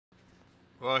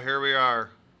Well, here we are.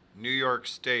 New York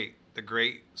State, the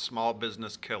great small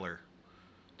business killer.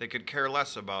 They could care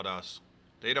less about us.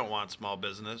 They don't want small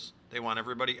business. They want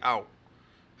everybody out.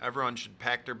 Everyone should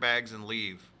pack their bags and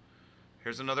leave.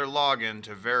 Here's another login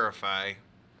to verify.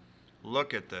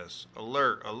 Look at this.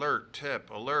 Alert, alert,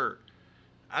 tip, alert.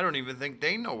 I don't even think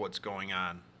they know what's going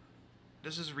on.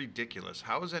 This is ridiculous.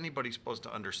 How is anybody supposed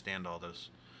to understand all this?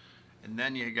 And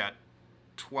then you got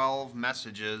 12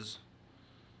 messages.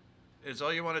 It's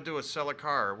all you want to do is sell a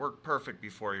car. It worked perfect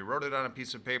before. You wrote it on a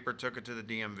piece of paper, took it to the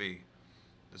DMV.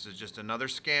 This is just another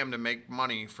scam to make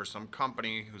money for some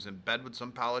company who's in bed with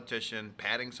some politician,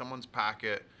 padding someone's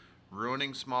pocket,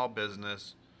 ruining small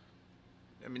business.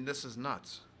 I mean, this is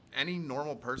nuts. Any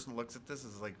normal person looks at this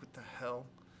is like, what the hell?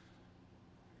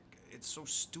 It's so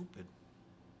stupid.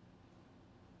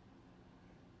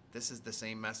 This is the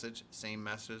same message, same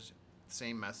message,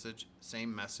 same message,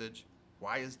 same message.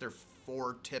 Why is there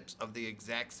 4 tips of the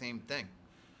exact same thing?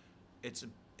 It's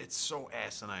so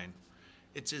asinine.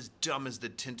 It's as dumb as the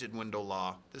tinted window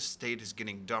law. This state is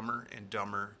getting dumber and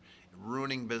dumber,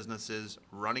 ruining businesses,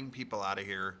 running people out of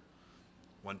here.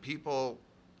 When people,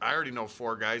 I already know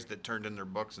 4 guys that turned in their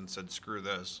books and said, screw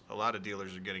this. A lot of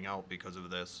dealers are getting out because of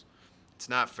this. It's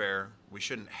not fair. We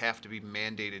shouldn't have to be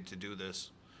mandated to do this.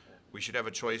 We should have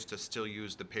a choice to still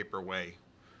use the paper way.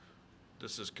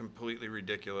 This is completely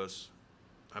ridiculous.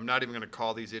 I'm not even going to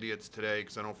call these idiots today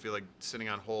because I don't feel like sitting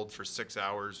on hold for 6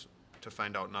 hours to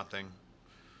find out nothing.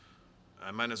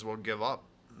 I might as well give up.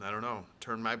 I don't know.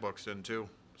 Turn my books in too.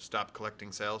 Stop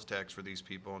collecting sales tax for these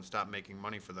people and stop making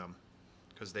money for them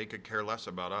because they could care less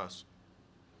about us.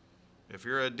 If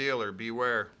you're a dealer,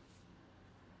 beware.